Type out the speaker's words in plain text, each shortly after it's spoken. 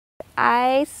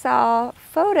I saw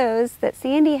photos that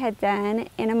Sandy had done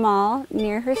in a mall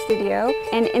near her studio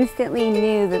and instantly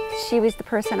knew that she was the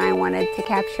person I wanted to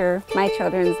capture my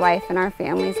children's life and our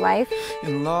family's life.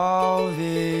 And love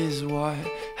is what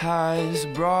has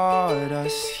brought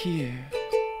us here.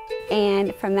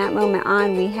 And from that moment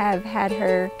on, we have had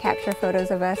her capture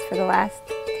photos of us for the last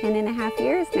 10.5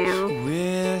 years now.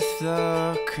 With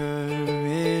the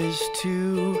courage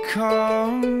to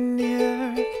come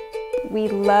near. We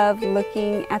love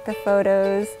looking at the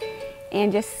photos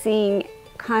and just seeing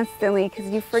constantly, because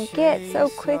you forget so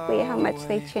quickly how much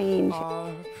they change.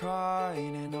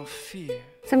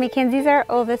 So Mackenzie's our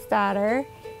oldest daughter.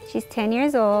 She's 10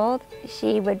 years old.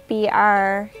 She would be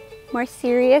our more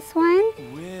serious one.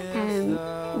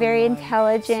 Very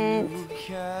intelligent,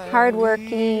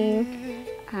 hardworking,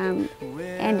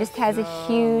 and just has a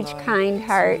huge, kind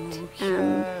heart.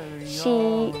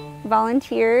 She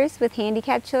volunteers with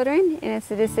handicapped children, and it's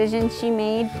a decision she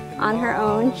made on her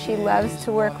own. She loves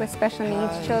to work with special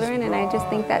needs children, and I just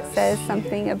think that says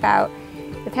something about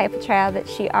the type of child that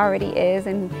she already is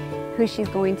and who she's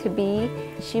going to be.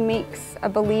 She makes a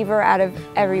believer out of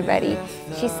everybody.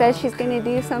 She says she's going to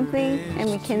do something, and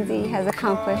Mackenzie has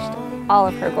accomplished all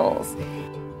of her goals.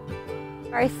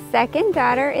 Our second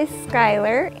daughter is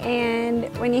Skylar, and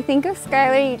when you think of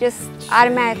Skylar, you just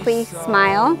automatically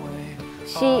smile.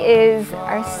 She is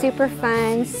our super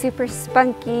fun, super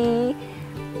spunky,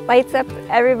 lights up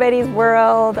everybody's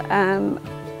world,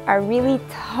 our really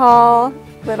tall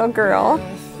little girl.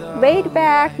 Laid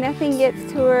back, nothing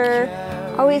gets to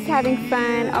her, always having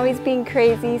fun, always being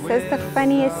crazy, says the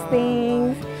funniest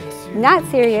things, not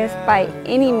serious by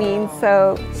any means,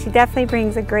 so she definitely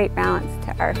brings a great balance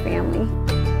to our family.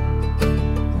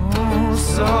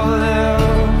 So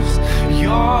lift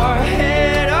your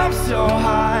head up so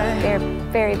high. They're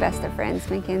very best of friends,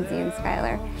 Mackenzie and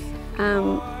Skylar.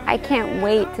 I can't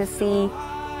wait to see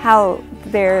how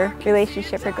their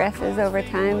relationship progresses over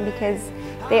time, because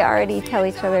they already tell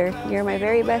each other, "You're my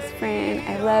very best friend,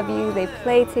 I love you." They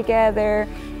play together.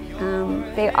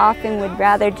 They often would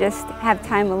rather just have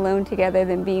time alone together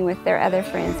than being with their other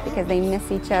friends because they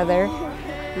miss each other.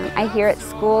 I hear at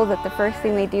school that the first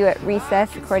thing they do at recess,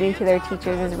 according to their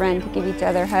teachers, is run to give each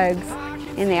other hugs.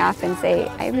 And they often say,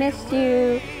 "I missed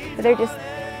you." But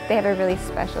they have a really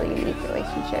special, unique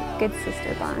relationship, good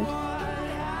sister bond.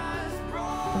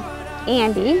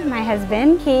 Andy, my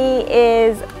husband, he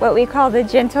is what we call the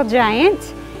gentle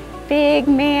giant. Big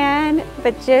man,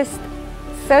 but just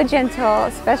so gentle,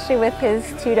 especially with his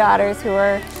two daughters, who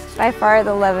are by far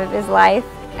the love of his life.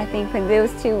 I think when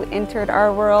those two entered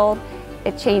our world,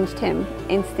 it changed him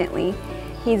instantly.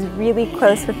 He's really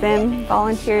close with them,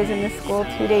 volunteers in the school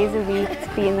 2 days a week to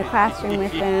be in the classroom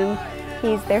with them.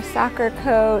 He's their soccer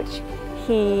coach.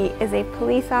 He is a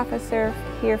police officer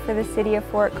here for the city of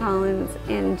Fort Collins,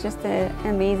 and just an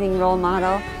amazing role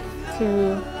model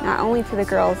to not only to the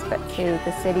girls but to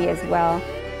the city as well.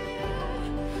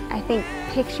 I think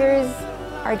pictures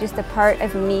are just a part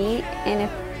of me, and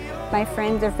if my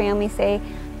friends or family say,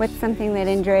 "What's something that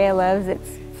Andrea loves?"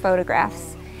 it's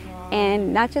photographs.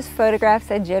 And not just photographs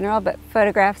in general, but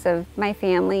photographs of my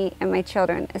family and my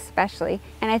children especially.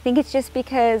 And I think it's just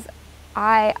because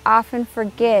I often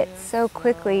forget so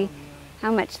quickly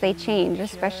how much they change,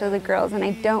 especially the girls, and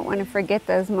I don't want to forget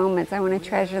those moments. I want to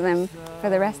treasure them for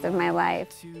the rest of my life.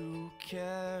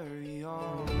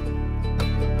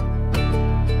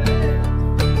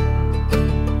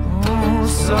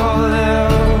 So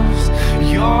lift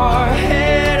your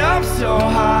head up so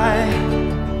high.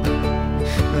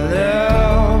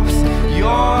 Lift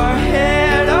your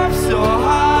head up so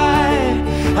high.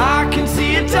 I can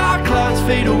see your dark clouds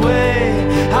fade away.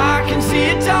 I can see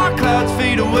your dark clouds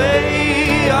fade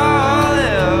away. Oh,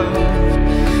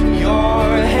 lift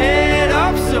your head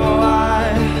up so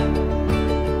high.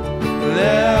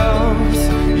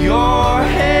 Lift your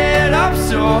head up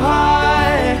so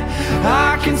high.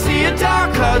 I can see your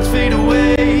dark clouds fade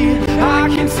away. I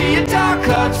can see your dark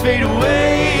clouds fade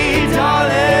away,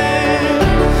 darling.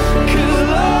 'Cause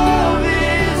love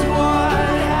is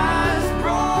what has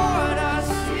brought us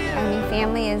here. I mean,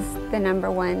 family is the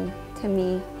 #1 to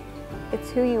me. It's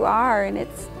who you are, and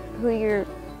it's who you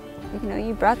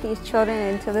brought these children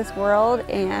into this world,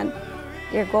 and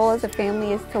your goal as a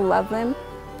family is to love them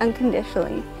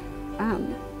unconditionally,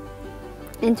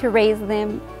 and to raise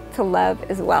them to love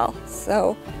as well.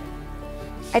 So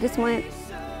I just want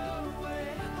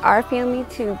our family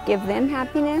to give them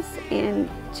happiness and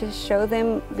to show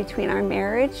them between our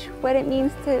marriage what it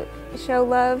means to show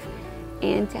love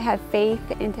and to have faith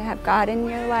and to have God in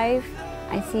your life.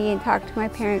 I see and talk to my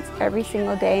parents every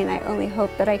single day, and I only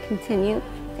hope that I continue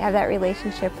to have that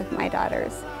relationship with my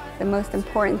daughters. The most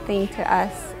important thing to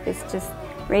us is just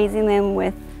raising them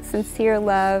with sincere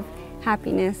love,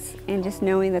 happiness, and just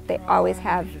knowing that they always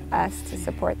have us to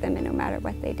support them in no matter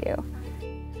what they do.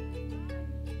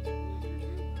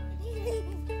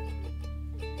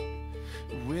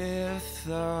 With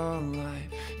the light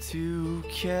to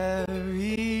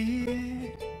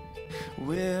carry,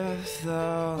 with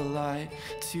the light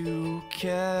to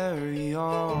carry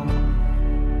on.